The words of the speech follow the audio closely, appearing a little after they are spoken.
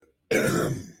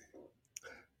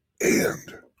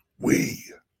And we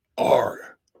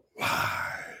are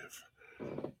live.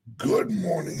 Good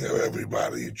morning,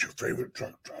 everybody. It's your favorite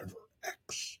truck driver,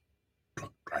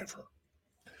 ex-truck driver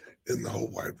in the whole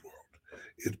wide world.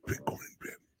 It's Bitcoin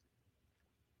Ben.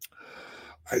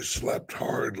 I slept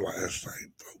hard last night,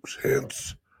 folks,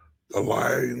 hence the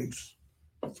lines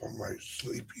from my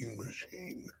sleeping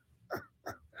machine.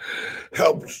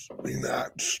 Helps me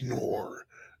not snore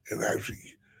and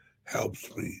actually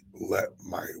helps me let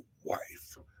my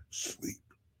wife sleep.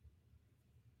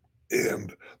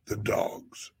 And the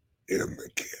dogs and the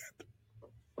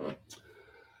cat.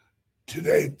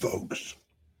 Today, folks,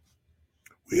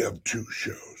 we have two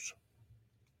shows.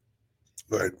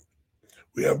 Right?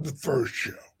 We have the first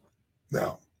show.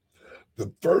 Now,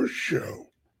 the first show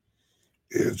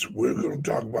is we're going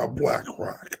to talk about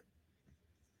BLACKROck.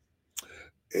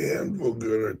 And we're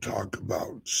going to talk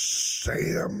about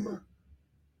Sam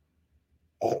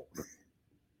Altman.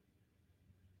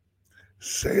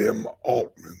 Sam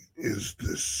Altman is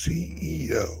the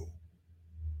CEO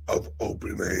of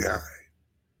OpenAI.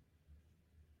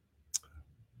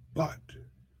 But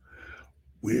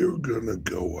we're going to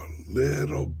go a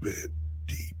little bit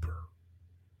deeper.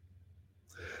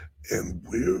 And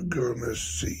we're going to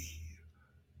see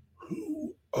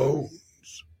who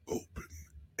owns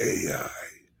OpenAI,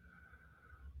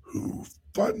 who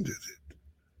funded it,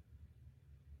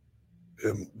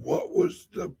 and what was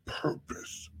the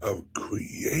purpose of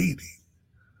creating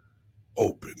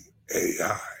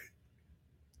OpenAI.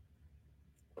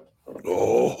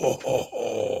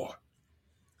 Oh,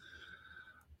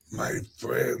 my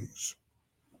friends.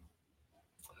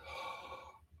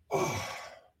 Oh,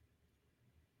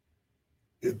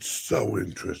 it's so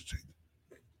interesting.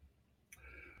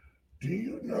 Do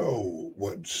you know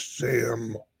what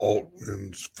Sam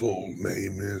Altman's full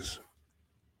name is?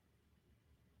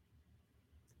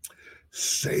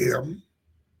 Sam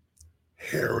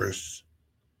Harris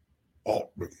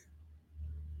Altman.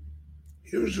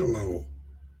 Here's a little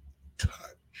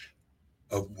touch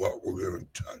of what we're going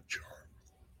to touch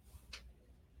on.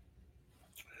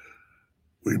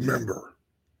 Remember,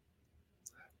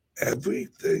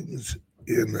 everything's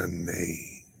in a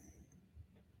name.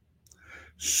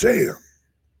 Sam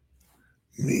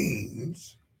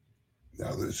means,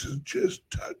 now this is just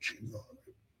touching on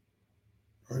it,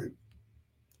 right?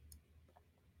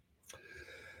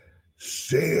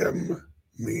 Sam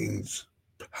means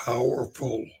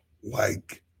powerful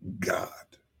like God,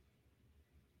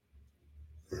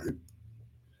 right?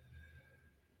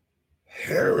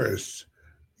 Harris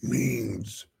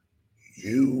means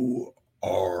you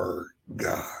are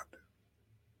God.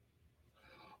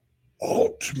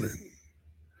 Altman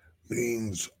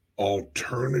means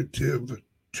alternative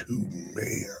to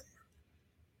man.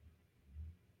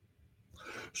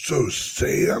 So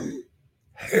Sam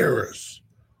Harris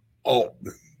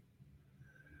Altman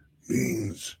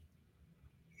means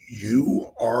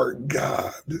you are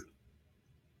God.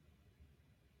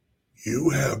 You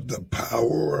have the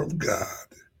power of God,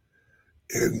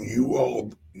 and you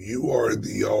are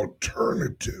the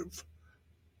alternative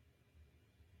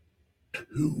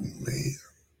to man.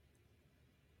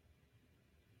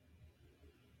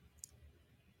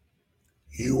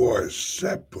 You are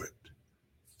separate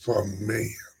from man.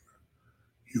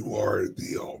 You are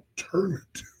the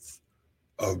alternative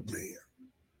of man.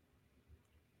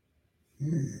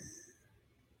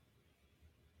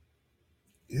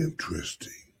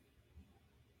 Interesting.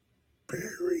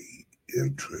 Very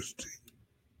interesting.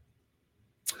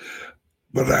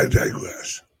 But I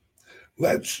digress.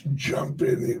 Let's jump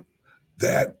in.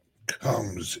 That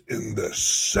comes in the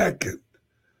second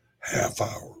half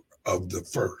hour of the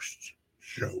first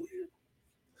show here.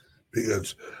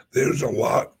 Because there's a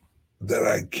lot that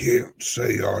I can't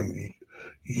say on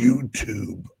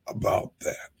YouTube about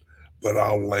that. But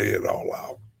I'll lay it all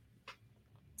out.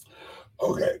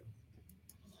 Okay.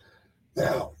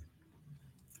 Now,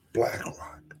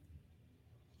 BLACKROck.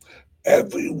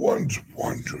 Everyone's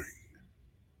wondering,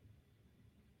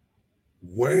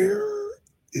 where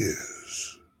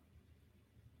is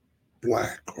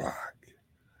BLACKROck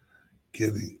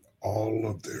getting all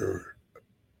of their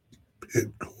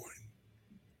Bitcoin?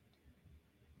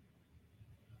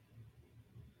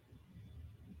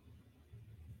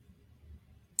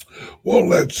 Well,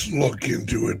 let's look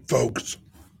into it, folks.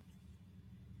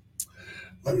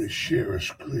 Let me share a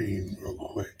screen real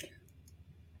quick.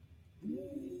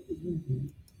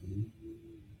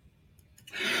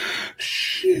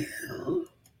 Share.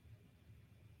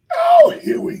 Oh,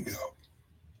 here we go.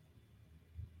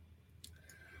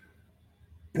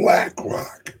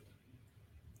 BLACKROck.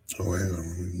 Oh, hang on,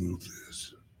 let me move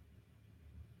this.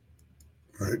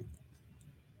 Right?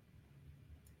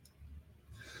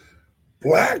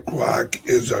 BlackRock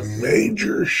is a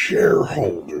major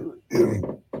shareholder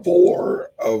in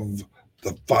 4 of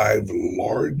the 5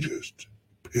 largest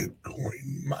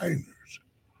Bitcoin miners.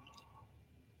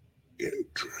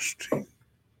 Interesting.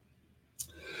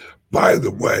 By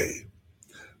the way,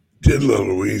 did a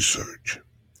little research.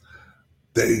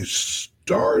 They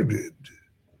started,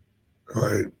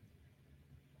 right?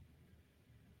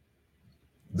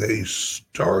 They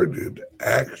started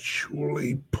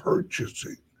actually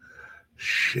purchasing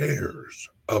shares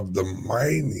of the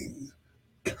mining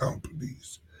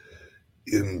companies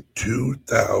in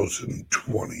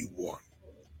 2021.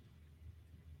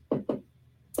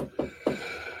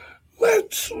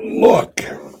 Let's look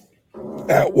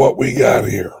at what we got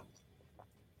here.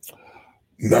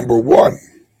 Number one,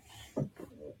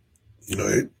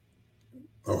 right?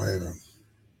 Oh, hang on.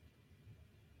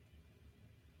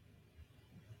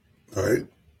 All right.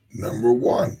 Number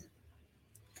one,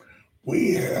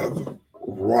 we have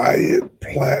Riot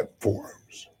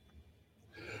Platforms.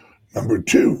 Number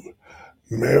 2,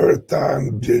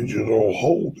 Marathon Digital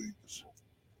Holdings.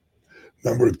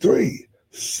 Number 3,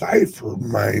 Cipher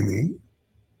Mining.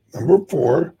 Number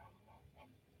 4,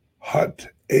 Hut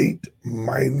 8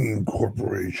 Mining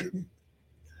Corporation.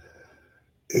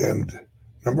 And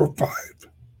number 5,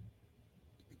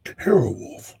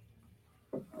 TeraWolf.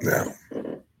 Now,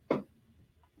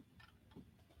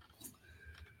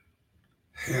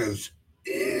 has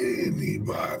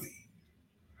anybody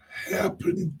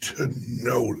happened to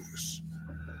notice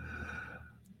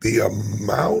the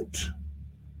amount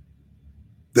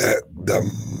that the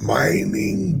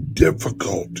mining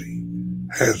difficulty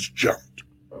has jumped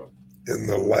in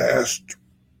the last,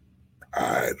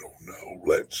 I don't know,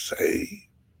 let's say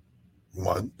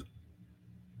month,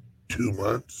 2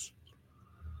 months?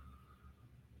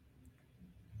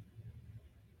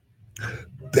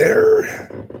 There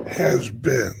has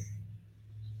been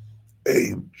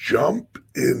a jump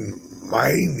in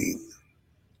mining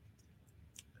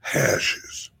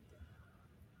hashes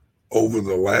over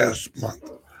the last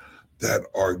month that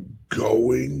are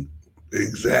going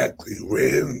exactly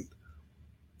when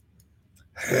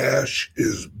hash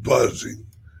is buzzing.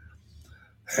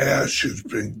 Hash has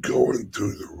been going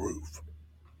through the roof.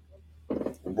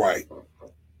 Right.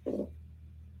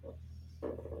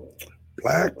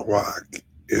 BlackRock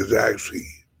is actually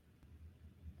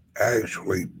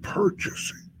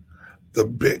purchasing the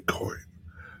Bitcoin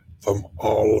from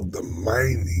all of the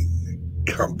mining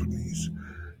companies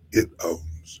it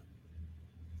owns.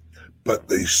 But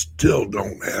they still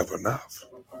don't have enough.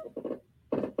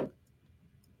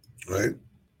 Right?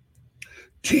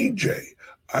 TJ,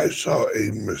 I saw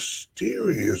a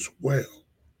mysterious whale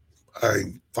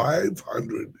buying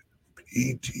 500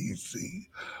 PTC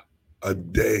a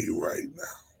day right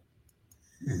now.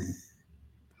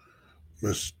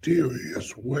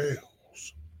 Mysterious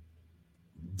whales.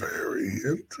 Very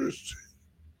interesting.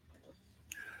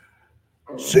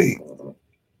 See,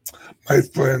 my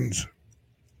friends,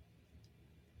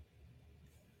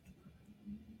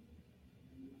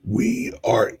 we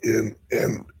are in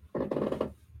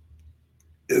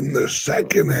the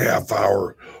second half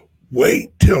hour.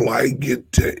 Wait till I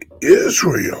get to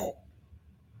Israel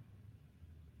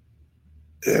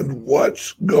and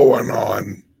what's going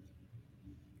on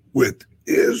with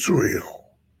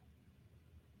Israel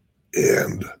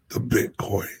and the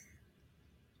Bitcoin,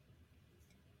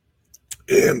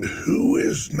 and who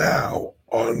is now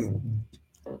on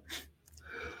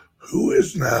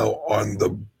the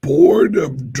board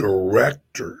of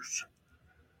directors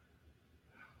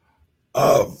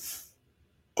of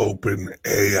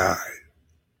OpenAI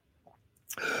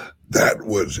that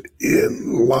was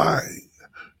in line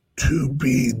to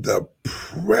be the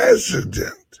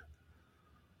president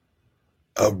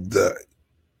of the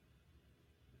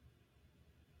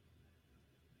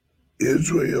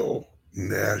Israel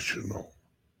National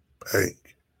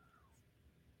Bank.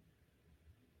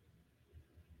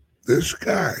 This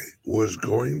guy was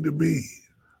going to be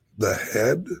the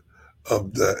head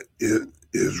of the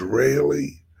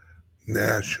Israeli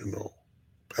National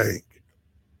Bank.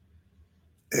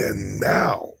 And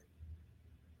now,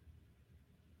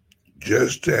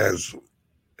 just as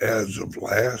of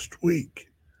last week,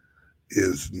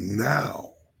 is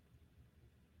now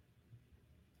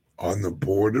on the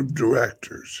board of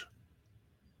directors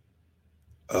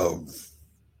of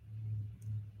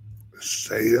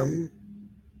Sam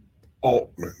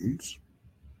Altman's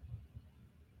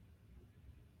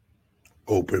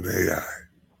OpenAI.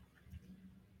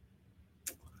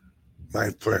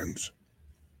 My friends,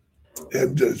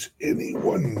 and does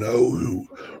anyone know who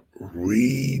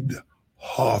Reid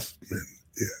Hoffman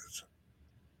is?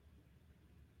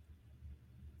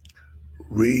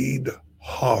 Reid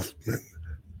Hoffman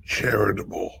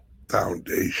Charitable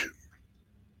Foundation.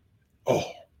 Oh,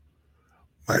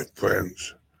 my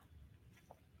friends,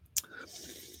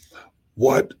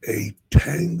 what a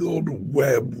tangled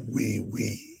web we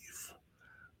weave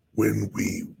when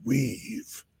we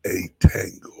weave a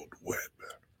tangled web.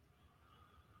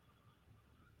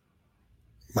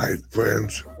 My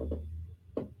friends,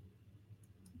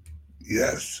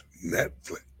 yes,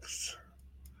 Netflix.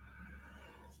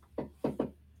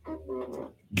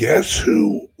 Guess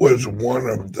who was one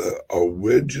of the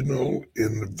original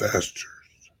investors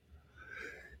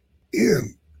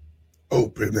in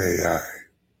OpenAI?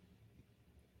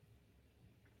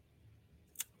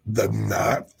 The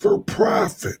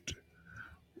not-for-profit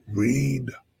Reid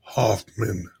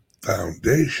Hoffman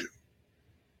Foundation.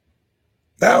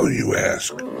 Now you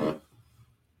ask,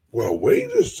 well,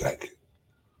 wait a second.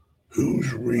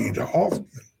 Who's Reid Hoffman?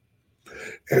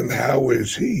 And how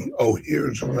is he? Oh,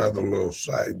 here's another little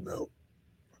side note.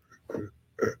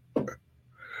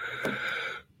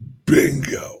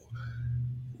 Bingo.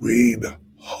 Reid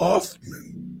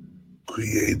Hoffman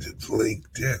created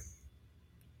LinkedIn,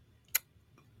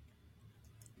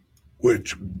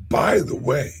 which, by the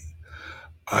way,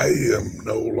 I am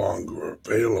no longer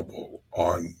available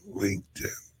on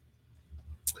LinkedIn.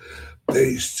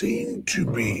 They seem to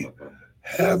be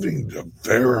having to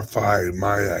verify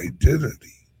my identity.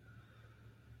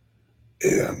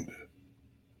 And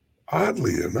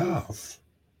oddly enough,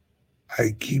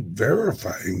 I keep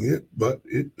verifying it, but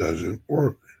it doesn't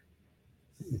work.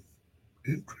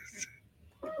 Interesting.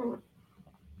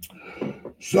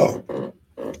 So,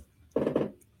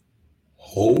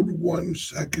 hold 1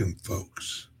 second,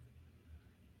 folks,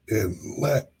 and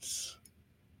let's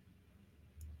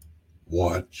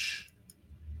watch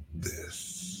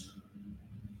this.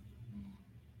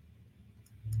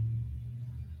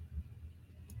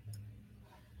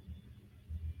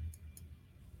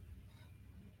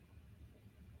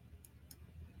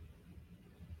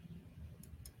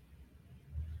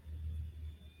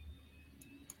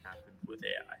 Happened with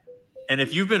AI. And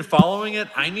if you've been following it,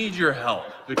 I need your help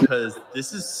because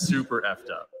this is super effed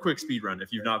up. Quick speed run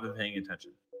if you've not been paying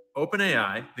attention.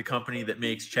 OpenAI, the company that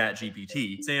makes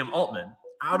ChatGPT, Sam Altman,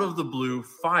 out of the blue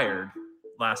fired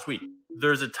last week.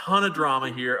 There's a ton of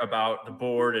drama here about the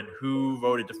board and who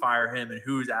voted to fire him and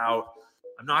who's out.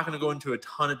 I'm not going to go into a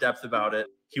ton of depth about it.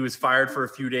 He was fired for a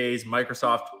few days.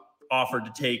 Microsoft offered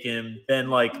to take him. Then,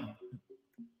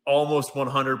 almost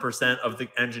 100% of the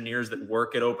engineers that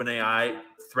work at OpenAI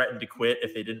threatened to quit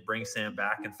if they didn't bring Sam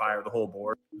back and fire the whole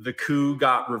board. The coup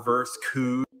got reversed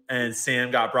coup and Sam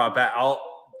got brought back.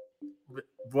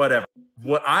 Whatever.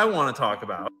 What I want to talk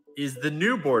about is the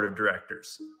new board of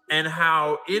directors and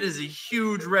how it is a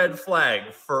huge red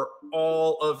flag for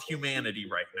all of humanity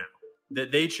right now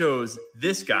that they chose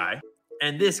this guy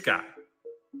and this guy.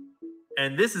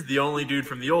 And this is the only dude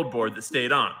from the old board that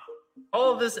stayed on.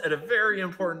 All of this at a very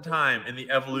important time in the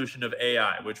evolution of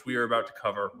AI, which we are about to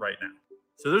cover right now.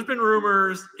 So there's been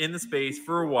rumors in the space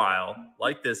for a while,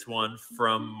 like this one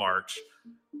from March.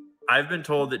 I've been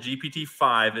told that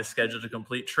GPT-5 is scheduled to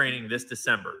complete training this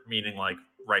December, meaning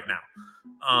right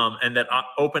now, and that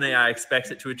OpenAI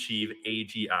expects it to achieve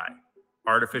AGI,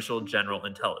 Artificial General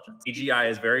Intelligence. AGI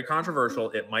is very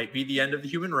controversial. It might be the end of the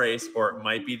human race, or it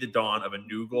might be the dawn of a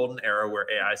new golden era where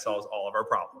AI solves all of our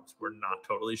problems. We're not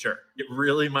totally sure. It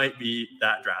really might be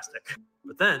that drastic.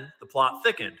 But then the plot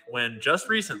thickened when just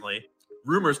recently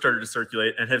rumors started to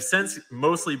circulate and have since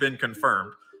mostly been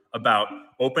confirmed about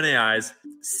OpenAI's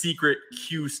secret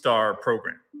Q-Star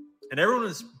program. And everyone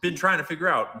has been trying to figure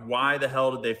out why the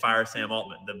hell did they fire Sam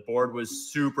Altman? The board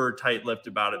was super tight-lipped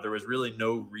about it. There was really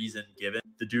no reason given.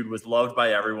 The dude was loved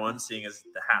by everyone, seeing as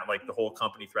the whole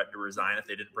company threatened to resign if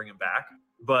they didn't bring him back.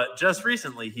 But just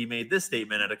recently, he made this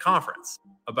statement at a conference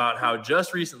about how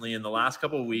just recently, in the last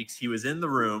couple of weeks, he was in the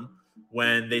room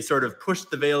when they sort of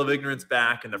pushed the veil of ignorance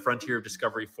back and the frontier of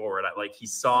discovery forward. He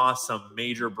saw some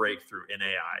major breakthrough in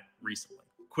AI recently.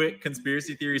 Quick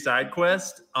conspiracy theory side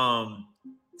quest.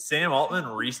 Sam Altman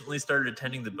recently started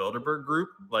attending the Bilderberg Group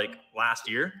last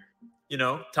year.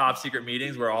 Top secret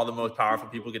meetings where all the most powerful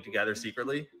people get together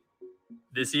secretly.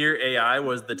 This year, AI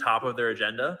was the top of their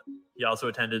agenda. He also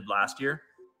attended last year.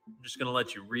 I'm just going to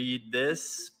let you read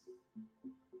this.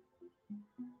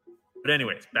 But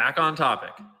anyways, back on topic.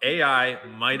 AI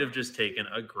might have just taken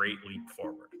a great leap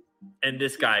forward. And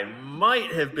this guy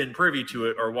might have been privy to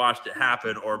it or watched it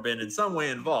happen or been in some way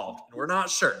involved. And we're not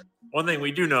sure. One thing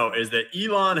we do know is that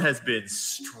Elon has been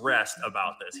stressed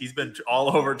about this. He's been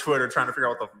all over Twitter trying to figure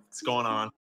out what's going on.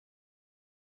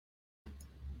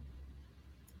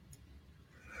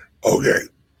 Okay.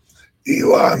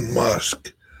 Elon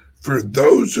Musk, for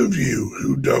those of you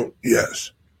who don't,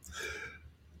 yes,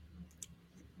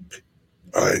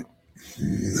 all right,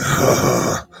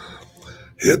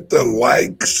 hit the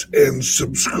likes and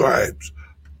subscribes.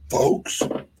 Folks,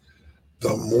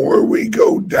 the more we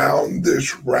go down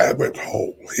this rabbit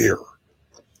hole here,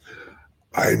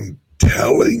 I'm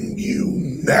telling you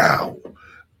now,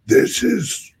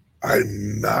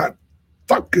 I'm not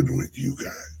fucking with you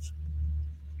guys.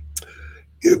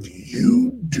 If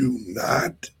you do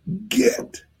not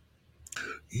get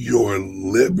your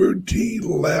Liberty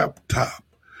laptop,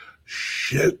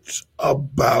 shit's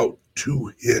about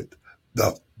to hit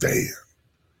the fan.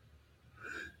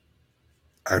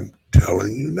 I'm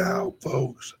telling you now,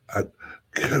 folks,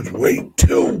 because wait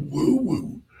till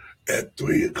woo-woo at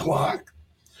 3 o'clock.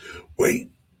 Wait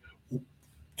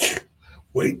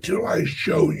till I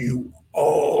show you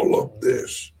all of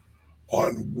this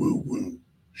on woo-woo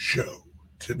show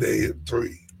today at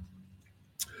 3.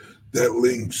 That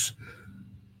links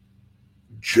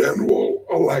General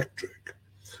Electric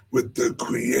with the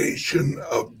creation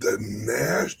of the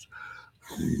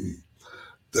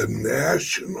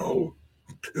National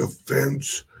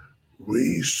Defense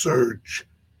Research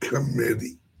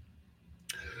Committee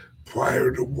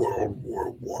prior to World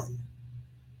War I.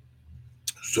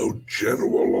 So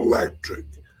General Electric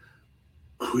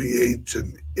creates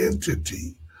an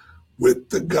entity with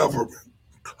the government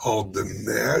called the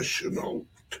National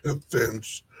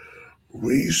Defense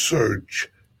Research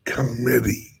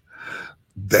Committee.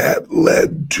 That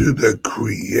led to the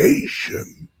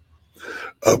creation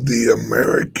of the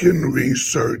American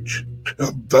Research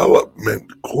Development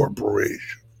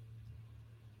Corporation.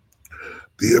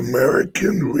 The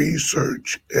American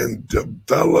Research and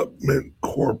Development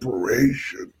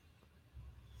Corporation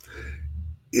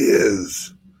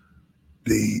is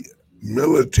the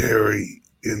military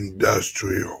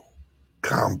industrial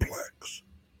complex.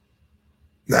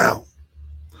 Now,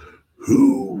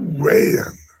 who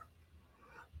ran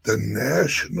the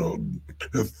National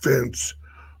Defense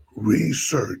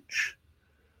Research?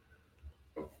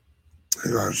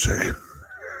 Hang on a second.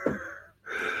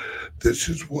 This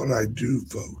is what I do,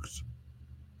 folks.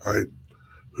 All right.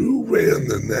 Who ran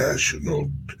the National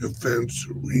Defense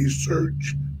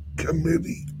Research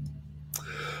Committee?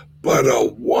 But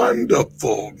a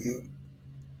wonderful,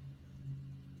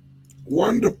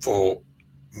 wonderful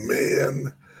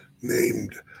man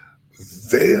named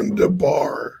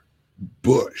Vannevar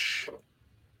Bush.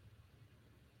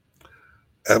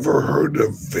 Ever heard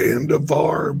of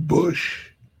Vannevar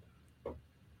Bush?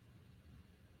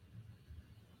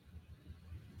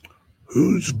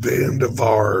 Who's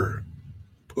Vannevar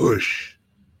Bush,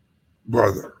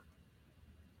 brother?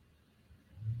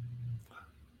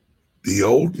 The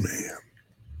old man.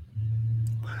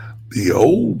 The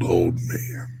old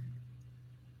man.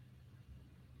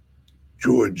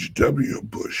 George W.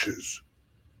 Bush's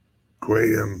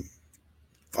grandfather.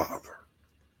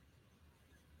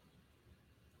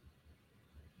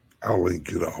 I'll link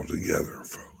it all together,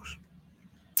 folks.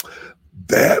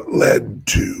 That led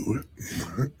to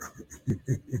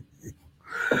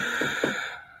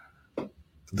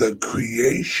the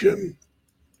creation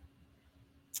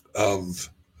of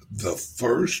the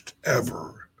first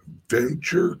ever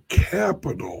venture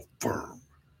capital firm.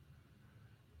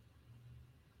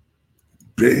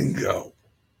 Bingo.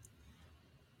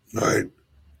 Right?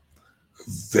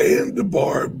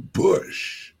 Vannevar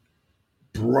Bush,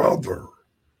 brother,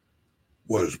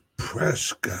 was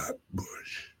Prescott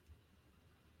Bush.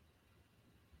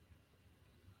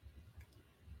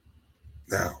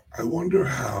 Now, I wonder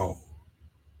how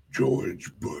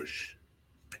George Bush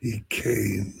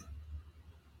became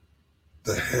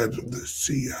the head of the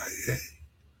CIA.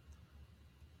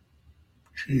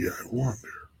 Gee, I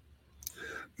wonder.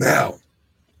 Now,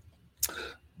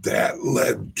 that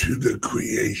led to the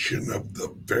creation of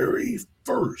the very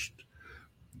first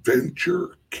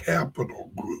venture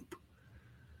capital group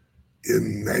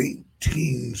in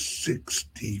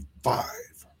 1965.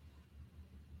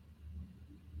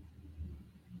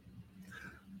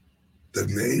 The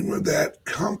name of that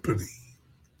company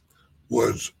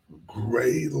was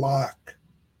Greylock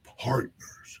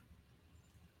Partners,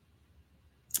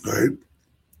 right?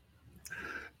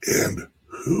 And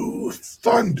who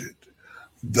funded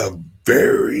the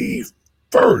very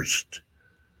first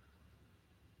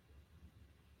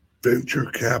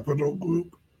venture capital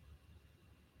group?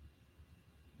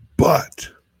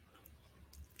 But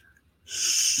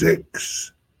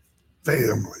 6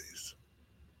 families.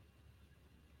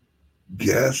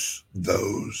 Guess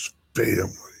those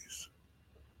families.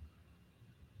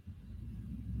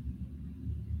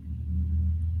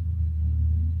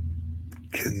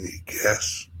 Can you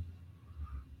guess?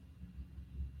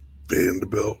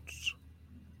 Vanderbilt's,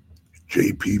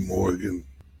 J.P. Morgan,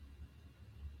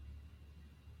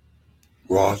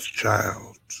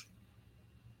 Rothschilds,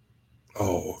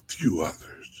 a few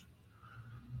others.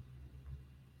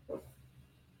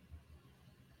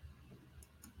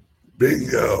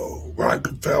 Bingo!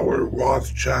 Rockefeller,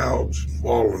 Rothschilds, and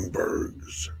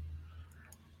Wallenbergs.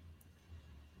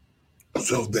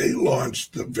 So they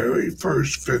launched the very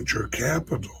first venture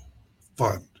capital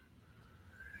fund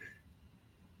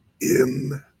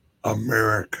in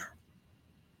America.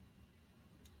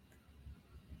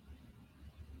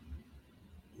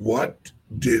 What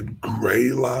did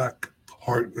Greylock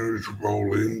Partners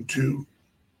roll into?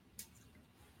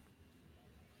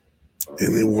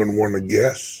 Anyone want to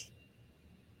guess?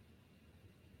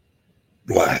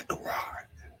 BlackRock.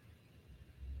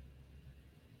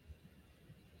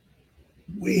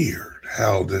 Weird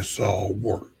how this all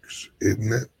works,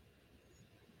 isn't it?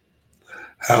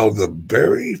 How the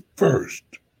very first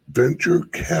venture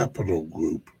capital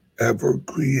group ever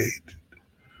created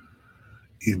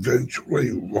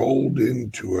eventually rolled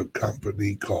into a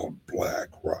company called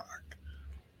BlackRock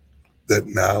that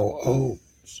now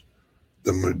owns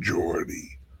the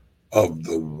majority of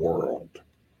the world.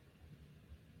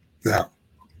 Now,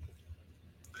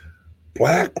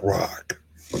 BlackRock,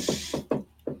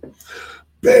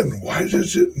 Ben, why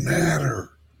does it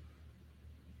matter?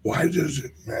 Why does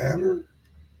it matter?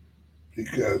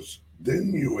 Because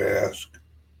then you ask,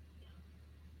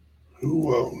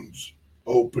 who owns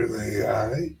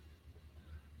OpenAI?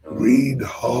 Reid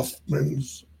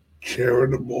Hoffman's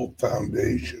charitable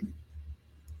foundation.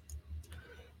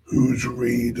 Who's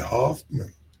Reid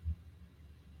Hoffman?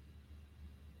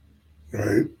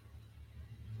 Right?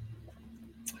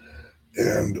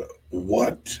 And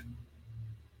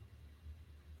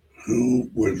who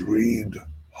was Reid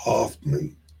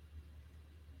Hoffman?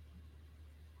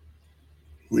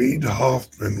 Reid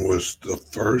Hoffman was the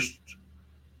first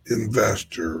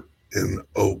investor in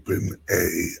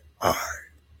OpenAI.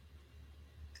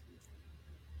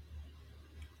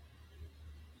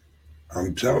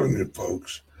 I'm telling you,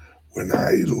 folks, when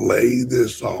I lay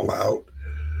this all out,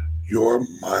 your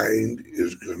mind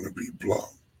is going to be blown.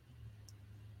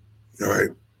 All right?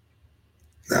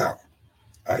 Now,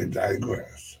 I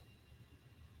digress.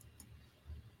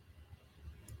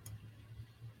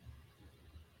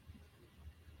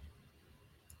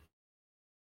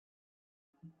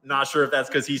 Not sure if that's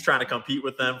because he's trying to compete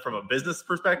with them from a business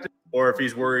perspective, or if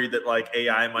he's worried that like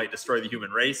AI might destroy the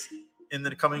human race in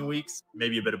the coming weeks.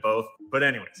 Maybe a bit of both. But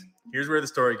anyways, here's where the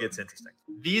story gets interesting.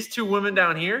 These two women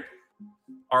down here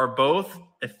are both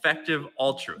effective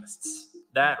altruists.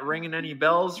 That ringing any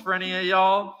bells for any of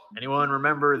y'all? Anyone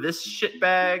remember this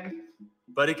shitbag?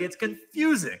 But it gets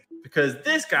confusing because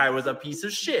this guy was a piece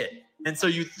of shit. And so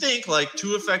you think like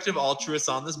two effective altruists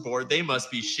on this board, they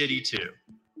must be shitty too.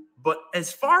 But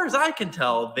as far as I can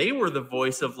tell, they were the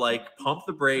voice of like, pump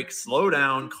the brakes, slow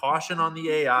down, caution on the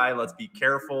AI. Let's be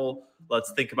careful.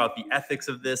 Let's think about the ethics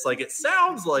of this. Like, it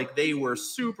sounds like they were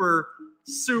super,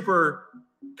 super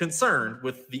concerned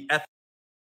with the ethics.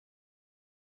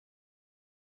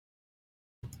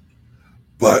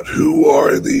 But who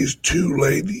are these two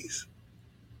ladies?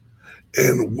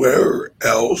 And where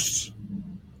else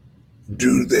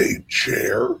do they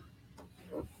chair?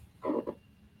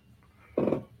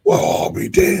 Well, I'll be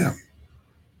damned.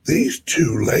 These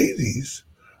two ladies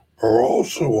are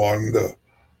also on the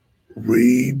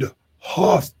Reid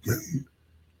Hoffman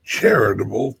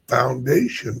Charitable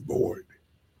Foundation Board.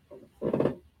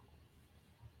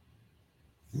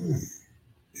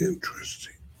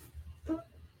 Interesting.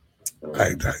 I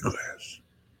digress.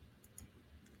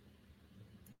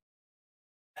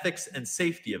 Ethics and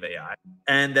safety of AI,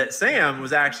 and that Sam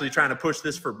was actually trying to push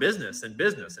this for business and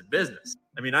business and business.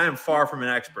 I mean, I am far from an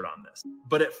expert on this,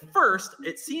 but at first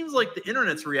it seems like the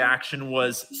internet's reaction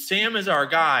was Sam is our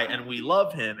guy and we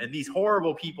love him, and these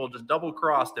horrible people just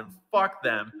double-crossed him. Fuck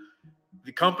them.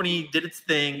 The company did its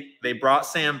thing. They brought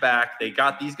Sam back. They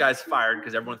got these guys fired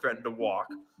because everyone threatened to walk.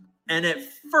 And at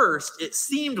first it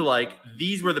seemed like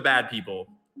these were the bad people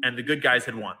and the good guys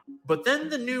had won. But then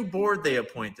the new board they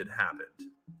appointed happened.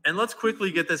 And let's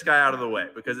quickly get this guy out of the way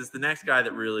because it's the next guy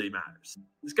that really matters.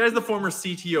 This guy's the former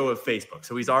CTO of Facebook,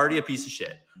 so he's already a piece of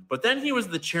shit. But then he was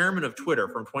the chairman of Twitter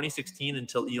from 2016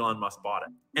 until Elon Musk bought it.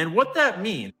 And what that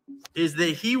means is that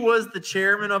he was the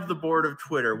chairman of the board of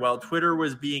Twitter while Twitter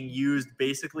was being used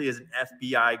basically as an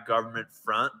FBI government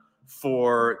front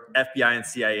for FBI and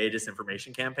CIA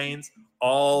disinformation campaigns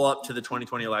all up to the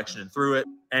 2020 election and through it.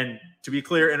 And to be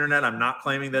clear, internet, I'm not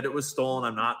claiming that it was stolen.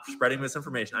 I'm not spreading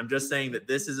misinformation. I'm just saying that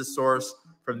this is a source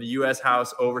from the U.S.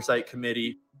 House Oversight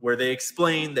Committee where they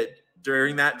explain that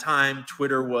during that time,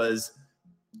 Twitter was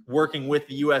working with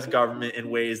the U.S. government in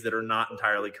ways that are not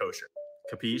entirely kosher.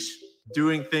 Capiche?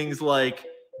 Doing things like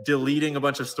deleting a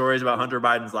bunch of stories about Hunter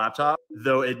Biden's laptop,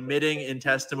 though admitting in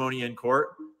testimony in court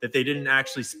that they didn't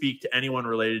actually speak to anyone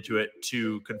related to it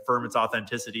to confirm its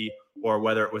authenticity or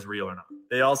whether it was real or not.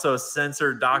 They also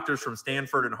censored doctors from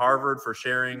Stanford and Harvard for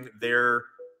sharing their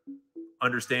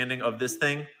understanding of this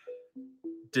thing,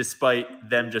 despite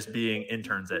them just being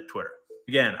interns at Twitter.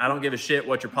 Again, I don't give a shit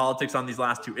what your politics on these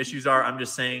last two issues are. I'm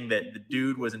just saying that the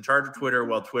dude was in charge of Twitter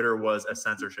while Twitter was a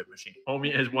censorship machine.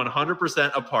 Homie is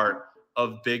 100% a part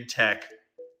of big tech,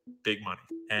 big money.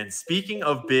 And speaking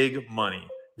of big money,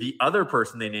 the other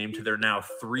person they named to their now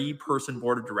 3-person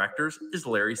board of directors is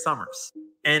Larry Summers.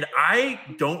 And I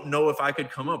don't know if I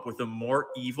could come up with a more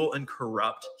evil and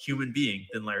corrupt human being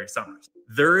than Larry Summers.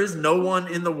 There is no one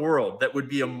in the world that would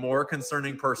be a more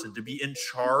concerning person to be in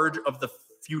charge of the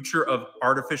future of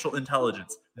artificial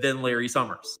intelligence than Larry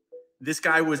Summers. This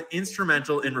guy was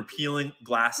instrumental in repealing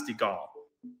Glass-Steagall,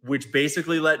 which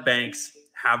basically let banks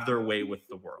have their way with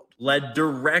the world, led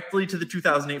directly to the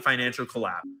 2008 financial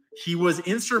collapse. He was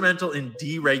instrumental in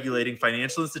deregulating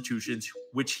financial institutions,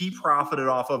 which he profited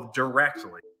off of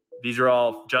directly. These are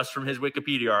all just from his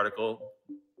Wikipedia article.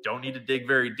 Don't need to dig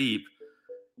very deep.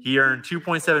 He earned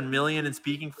 $2.7 million in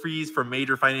speaking fees from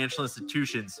major financial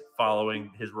institutions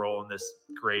following his role in this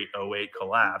great 2008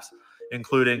 collapse,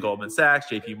 including Goldman Sachs,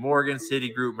 JP Morgan,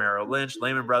 Citigroup, Merrill Lynch,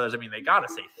 Lehman Brothers. I mean, they got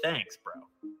to say thanks, bro.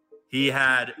 He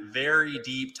had very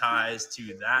deep ties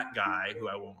to that guy, who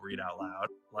I won't read out loud.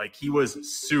 Like, he was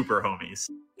super homies.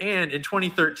 And in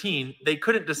 2013, they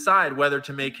couldn't decide whether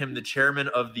to make him the chairman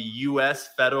of the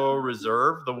U.S. Federal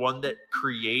Reserve, the one that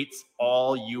creates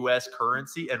all U.S.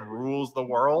 currency and rules the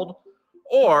world,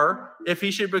 or if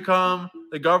he should become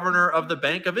the governor of the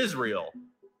Bank of Israel.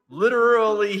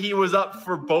 Literally, he was up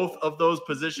for both of those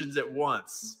positions at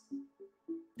once.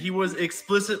 He was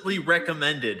explicitly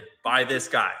recommended by this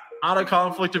guy. Not a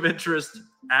conflict of interest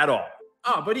at all.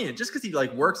 Oh, but Ian, just because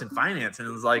he works in finance and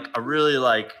is a really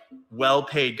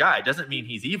well-paid guy doesn't mean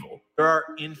he's evil. There are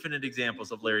infinite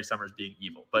examples of Larry Summers being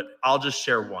evil, but I'll just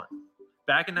share one.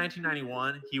 Back in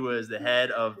 1991, he was the head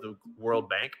of the World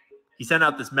Bank. He sent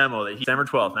out this memo that December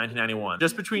 12th, 1991.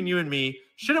 Just between you and me,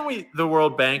 shouldn't the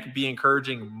World Bank be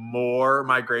encouraging more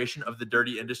migration of the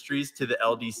dirty industries to the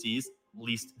LDCs,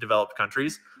 least developed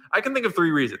countries? I can think of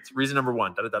 3 reasons. Reason number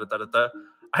 1,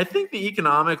 I think the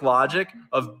economic logic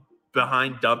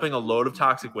behind dumping a load of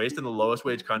toxic waste in the lowest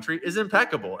wage country is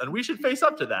impeccable, and we should face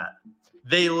up to that.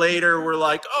 They later were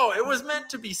like, oh, it was meant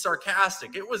to be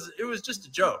sarcastic. It was just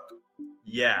a joke.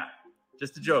 Yeah,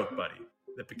 just a joke, buddy.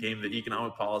 That became the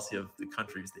economic policy of the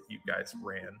countries that you guys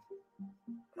ran.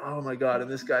 Oh my God, and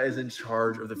this guy is in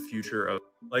charge of the future of...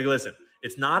 listen,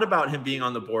 it's not about him being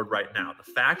on the board right now.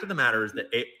 The fact of the matter is that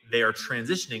they are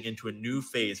transitioning into a new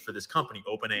phase for this company,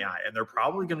 OpenAI, and they're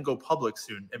probably going to go public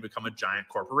soon and become a giant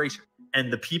corporation.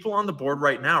 And the people on the board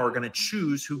right now are going to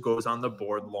choose who goes on the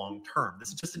board long term. This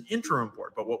is just an interim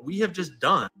board. But what we have just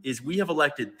done is we have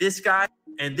elected this guy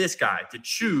and this guy to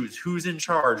choose who's in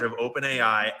charge of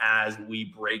OpenAI as we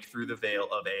break through the veil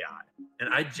of AI.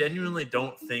 And I genuinely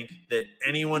don't think that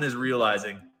anyone is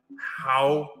realizing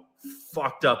how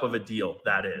fucked up of a deal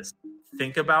that is.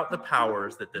 Think about the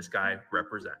powers that this guy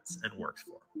represents and works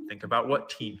for. Think about what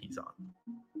team he's on.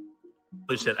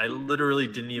 Holy shit, I literally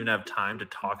didn't even have time to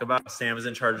talk about Sam is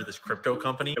in charge of this crypto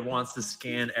company. It wants to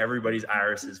scan everybody's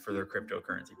irises for their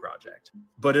cryptocurrency project.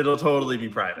 But it'll totally be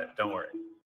private. Don't worry.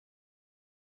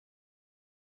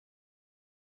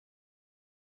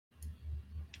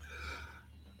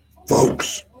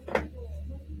 Folks,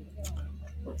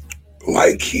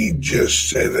 like he just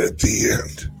said at the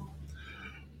end,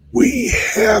 we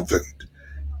haven't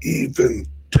even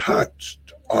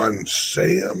touched on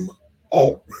Sam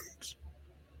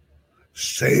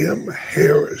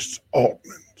Harris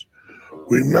Altman's.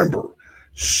 Remember,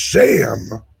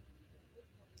 Sam,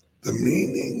 the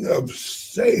meaning of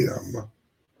Sam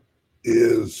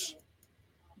is,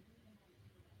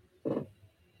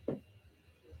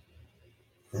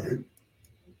 right?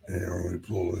 And let me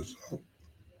pull this up.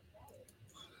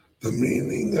 The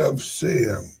meaning of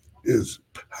Sam is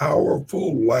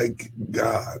powerful like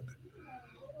God,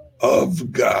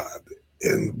 of God,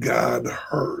 and God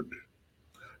heard.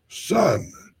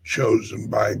 Son chosen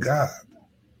by God.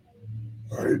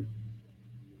 Right?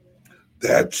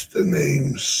 That's the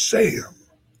name Sam.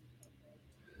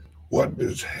 What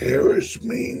does Harris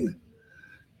mean?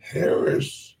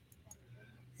 Harris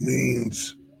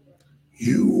means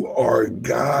you are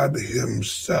God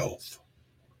himself.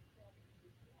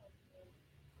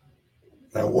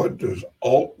 Now, what does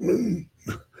Altman?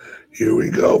 Here we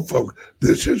go, folks.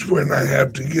 This is when I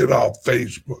have to get off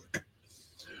Facebook.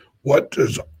 What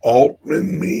does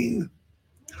Altman mean?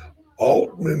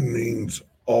 Altman means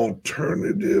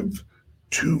alternative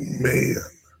to man.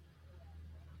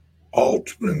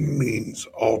 Altman means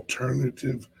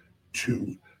alternative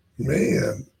to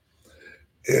man,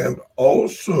 and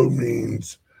also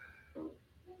means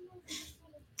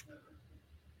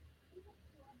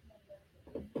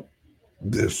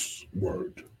this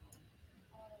word.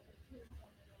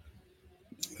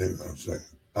 Hang on a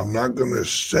second. I'm not going to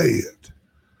say it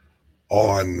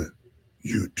on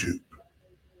YouTube.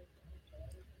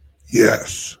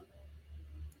 Yes,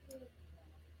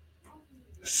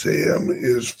 Sam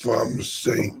is from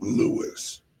St.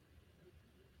 Louis.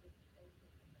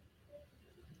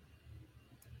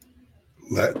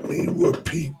 Let me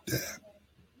repeat that.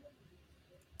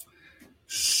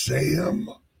 Sam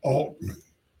Altman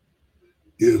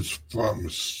is from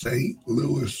St.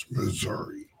 Louis,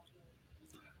 Missouri,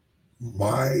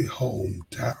 my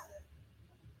hometown.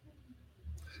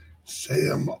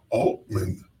 Sam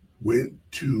Altman went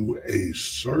to a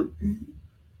certain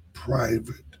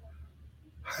private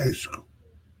high school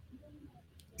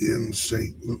in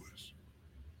St. Louis.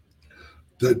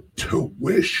 The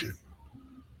tuition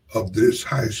of this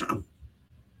high school,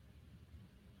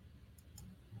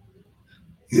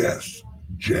 yes,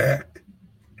 Jack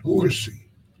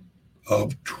Dorsey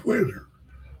of Twitter,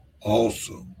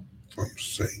 also from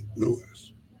St.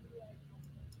 Louis.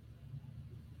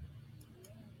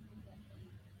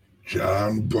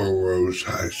 John Burroughs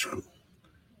High School,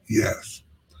 yes,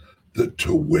 the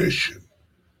tuition,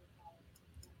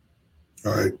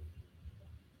 all right.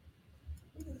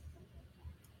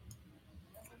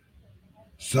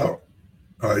 So,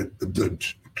 all right, the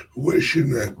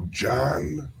tuition at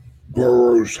John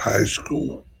Burroughs High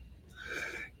School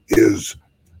is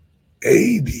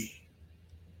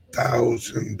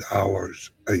 $80,000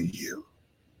 a year.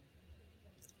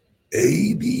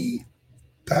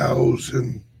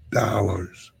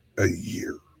 $80,000 a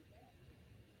year.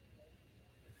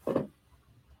 All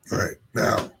right,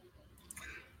 now,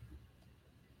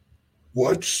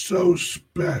 what's so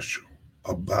special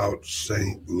about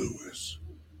St. Louis?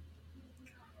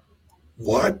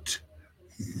 What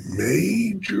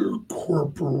major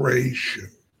corporation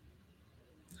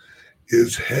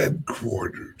is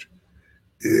headquartered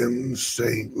in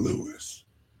St. Louis?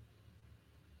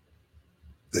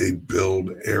 They build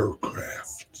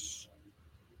aircrafts.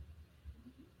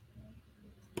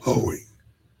 Boeing.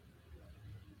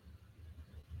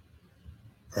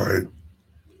 All right.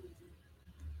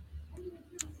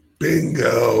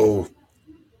 Bingo.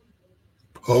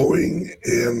 Boeing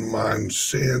and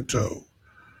Monsanto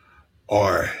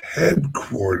are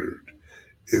headquartered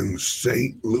in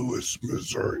St. Louis,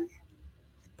 Missouri.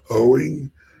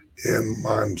 Boeing and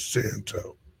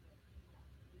Monsanto.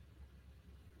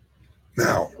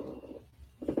 Now,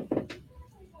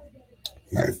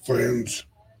 my friends,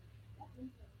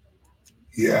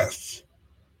 yes,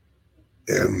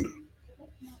 and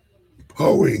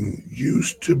Boeing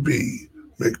used to be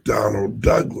McDonnell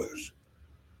Douglas.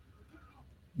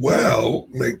 Well,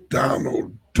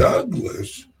 McDonnell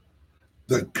Douglas,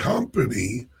 the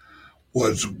company,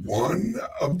 was one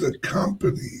of the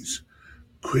companies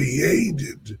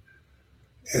created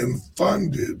and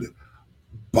funded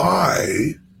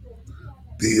by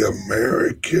the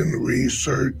American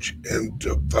Research and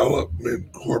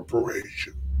Development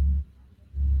Corporation,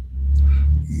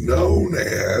 known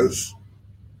as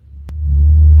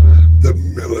the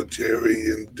Military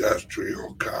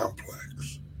Industrial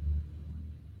Complex.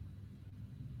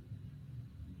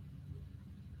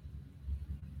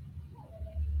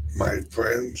 My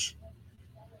friends,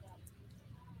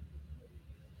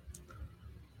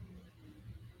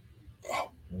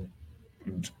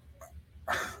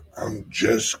 I'm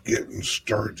just getting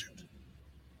started.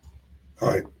 All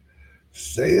right,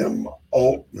 Sam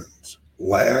Altman's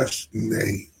last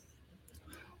name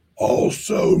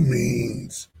also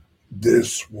means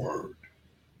this word.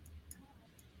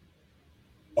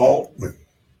 Altman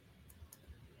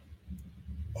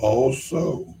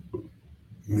also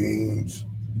means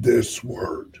this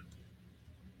word.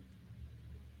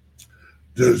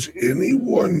 Does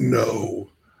anyone know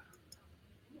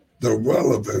the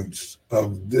relevance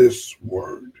of this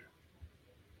word?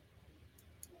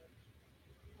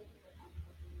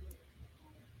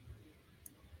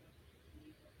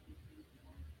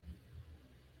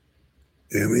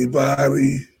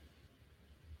 Anybody?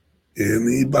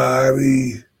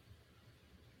 Anybody?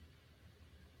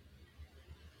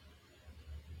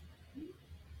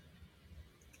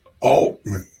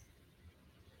 Altman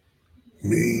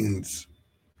means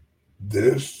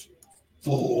this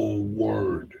full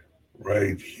word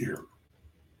right here.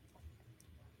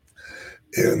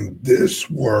 And this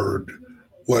word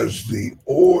was the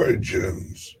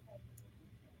origins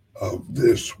of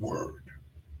this word.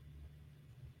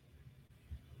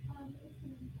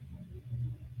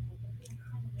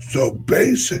 So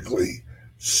basically,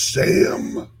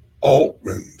 Sam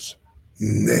Altman's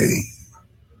name,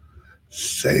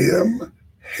 Sam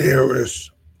Harris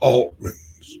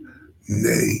Altman's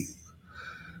name,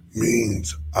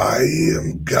 means I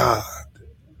am God.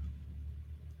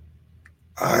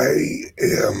 I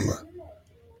am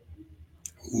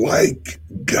like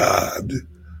God.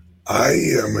 I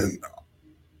am an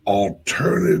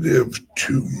alternative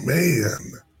to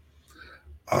man.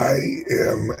 I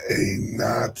am a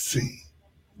Nazi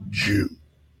Jew.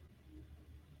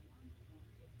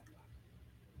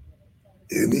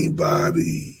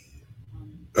 Anybody?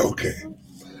 Okay.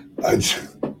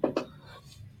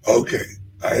 Okay.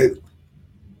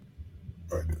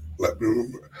 Let me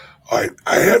remember. All right.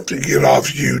 I have to get off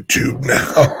YouTube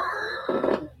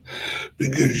now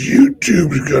because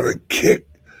YouTube's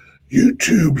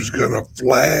going to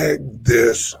flag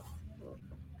this.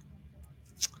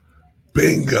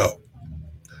 Bingo.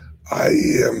 I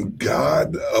am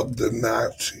God of the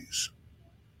Nazis.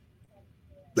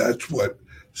 That's what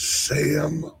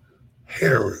Sam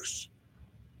Harris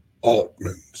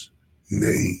Altman's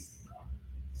name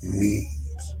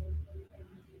means.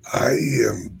 I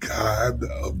am God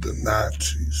of the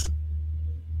Nazis.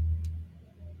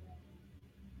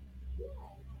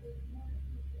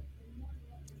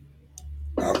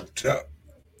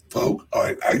 Folks, all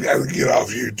right, I got to get off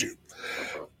YouTube.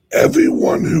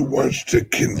 Everyone who wants to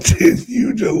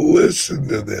continue to listen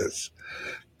to this,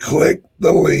 click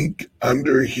the link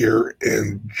under here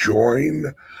and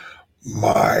join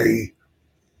my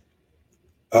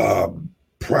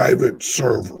private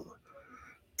server.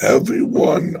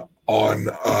 Everyone on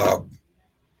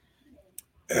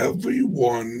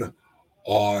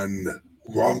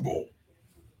Rumble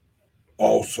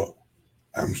also.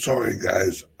 I'm sorry,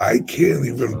 guys. I can't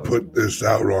even put this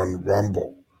out on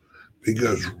Rumble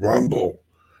because Rumble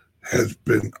has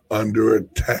been under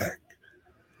attack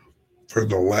for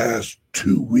the last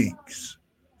 2 weeks.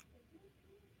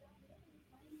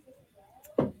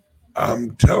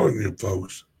 I'm telling you,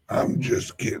 folks, I'm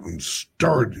just getting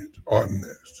started on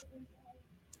this.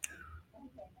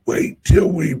 Wait till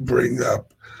we bring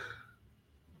up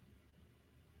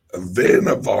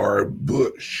Vannevar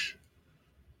Bush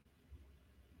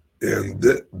and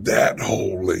that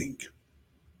whole link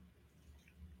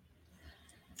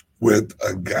with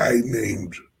a guy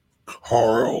named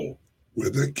Karl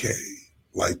with a K,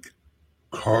 like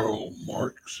Karl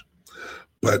Marx,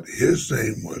 but his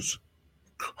name was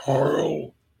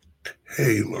Karl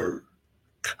Taylor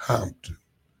Compton.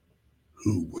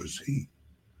 Who was he?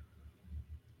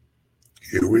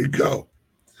 Here we go.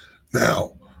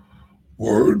 Now,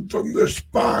 word from the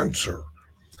sponsor.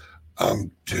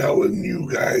 I'm telling you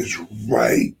guys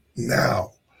right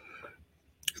now,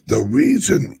 the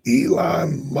reason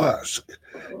Elon Musk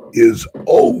is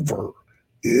over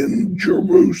in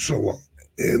Jerusalem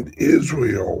and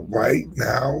Israel right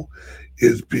now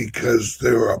is because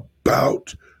they're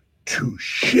about to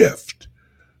shift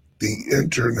the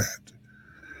internet.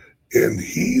 And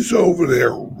he's over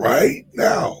there right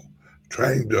now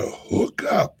trying to hook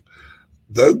up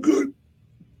the good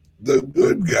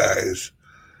guys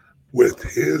with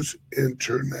his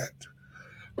internet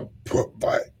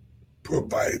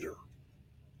provider.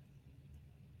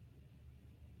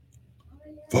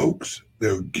 Folks,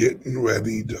 they're getting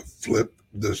ready to flip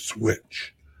the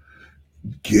switch.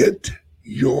 Get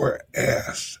your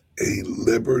ass a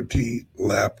Liberty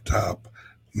laptop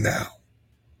now.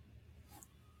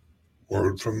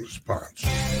 Word from the sponsor.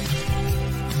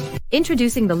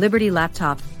 Introducing the Liberty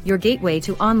Laptop, your gateway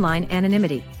to online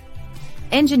anonymity.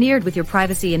 Engineered with your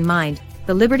privacy in mind,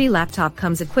 the Liberty Laptop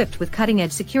comes equipped with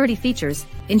cutting-edge security features,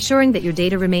 ensuring that your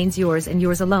data remains yours and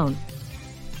yours alone.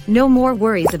 No more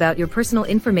worries about your personal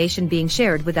information being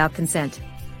shared without consent.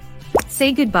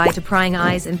 Say goodbye to prying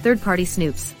eyes and third-party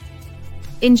snoops.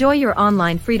 Enjoy your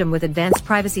online freedom with advanced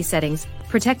privacy settings,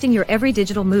 protecting your every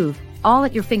digital move, all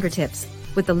at your fingertips.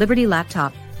 With the Liberty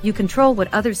Laptop, you control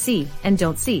what others see and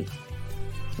don't see.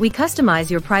 We customize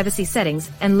your privacy settings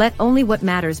and let only what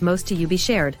matters most to you be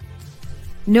shared.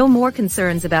 No more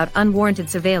concerns about unwarranted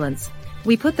surveillance.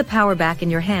 We put the power back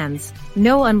in your hands.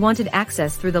 No unwanted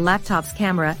access through the laptop's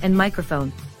camera and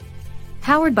microphone.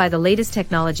 Powered by the latest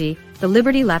technology, the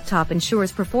Liberty Laptop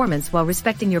ensures performance while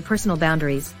respecting your personal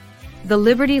boundaries. The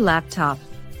Liberty Laptop.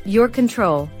 Your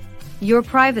control. Your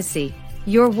privacy.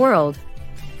 Your world.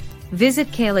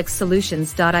 Visit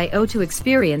calyxsolutions.io to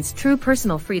experience true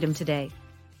personal freedom today.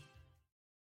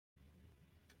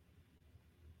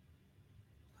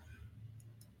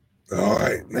 All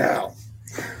right, now,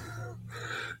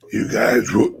 you guys,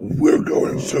 we're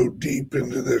going so deep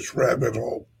into this rabbit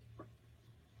hole.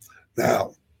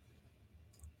 Now,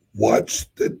 what's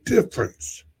the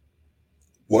difference?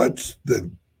 What's the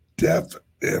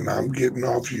and I'm getting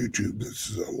off YouTube. This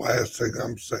is the last thing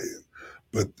I'm saying,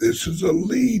 but this is a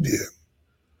lead-in.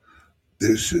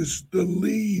 This is the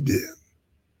lead-in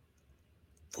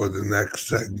for the next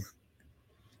segment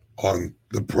on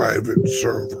the private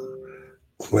server.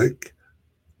 Click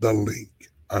the link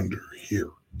under here.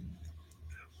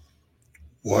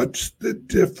 What's the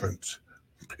difference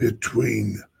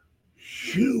between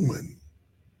human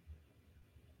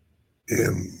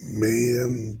and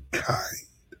mankind?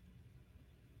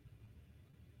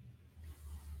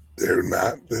 They're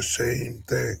not the same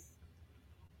thing.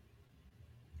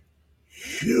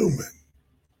 Human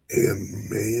and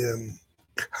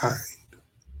mankind.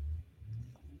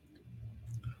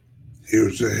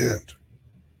 Here's a hint.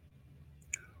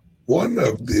 One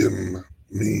of them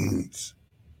means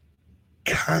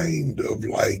kind of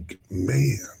like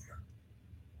man.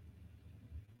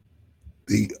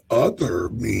 The other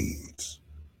means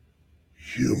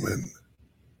human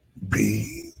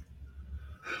being.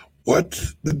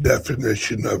 What's the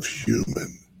definition of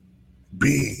human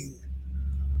being?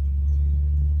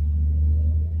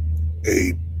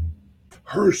 A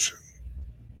person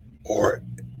or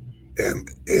an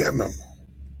animal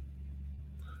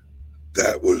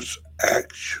that was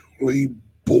actually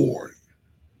born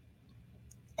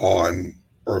on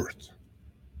Earth.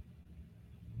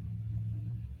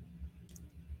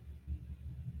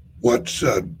 What's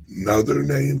another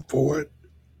name for it?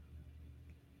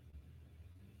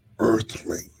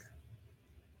 Earthling.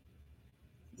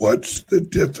 What's the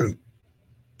difference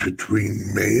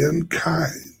between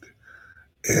mankind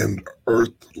and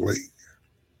earthling?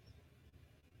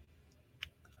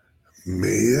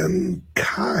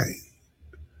 Mankind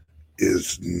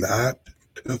is not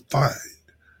defined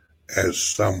as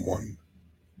someone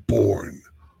born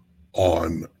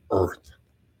on Earth.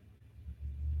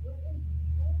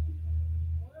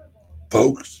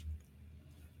 Folks,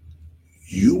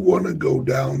 you want to go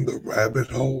down the rabbit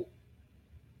hole?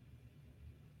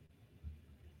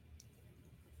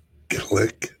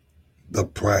 Click the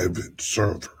private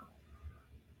server.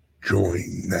 Join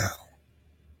now.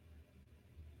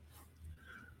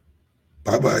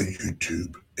 Bye-bye,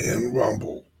 YouTube and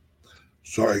Rumble.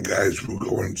 Sorry, guys, we're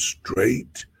going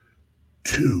straight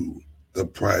to the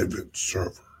private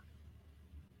server.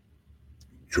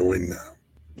 Join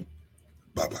now.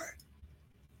 Bye-bye.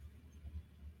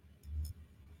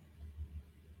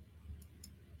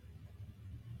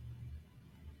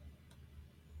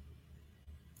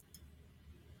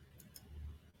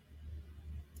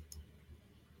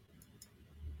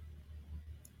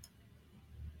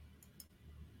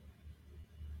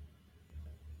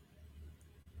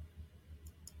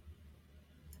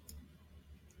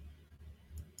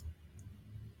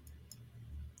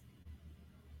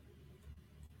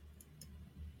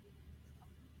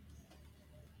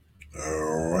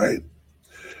 All right.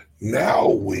 Now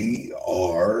we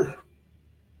are,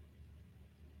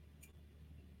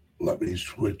 let me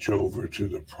switch over to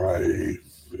the private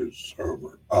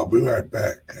server. I'll be right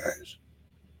back, guys.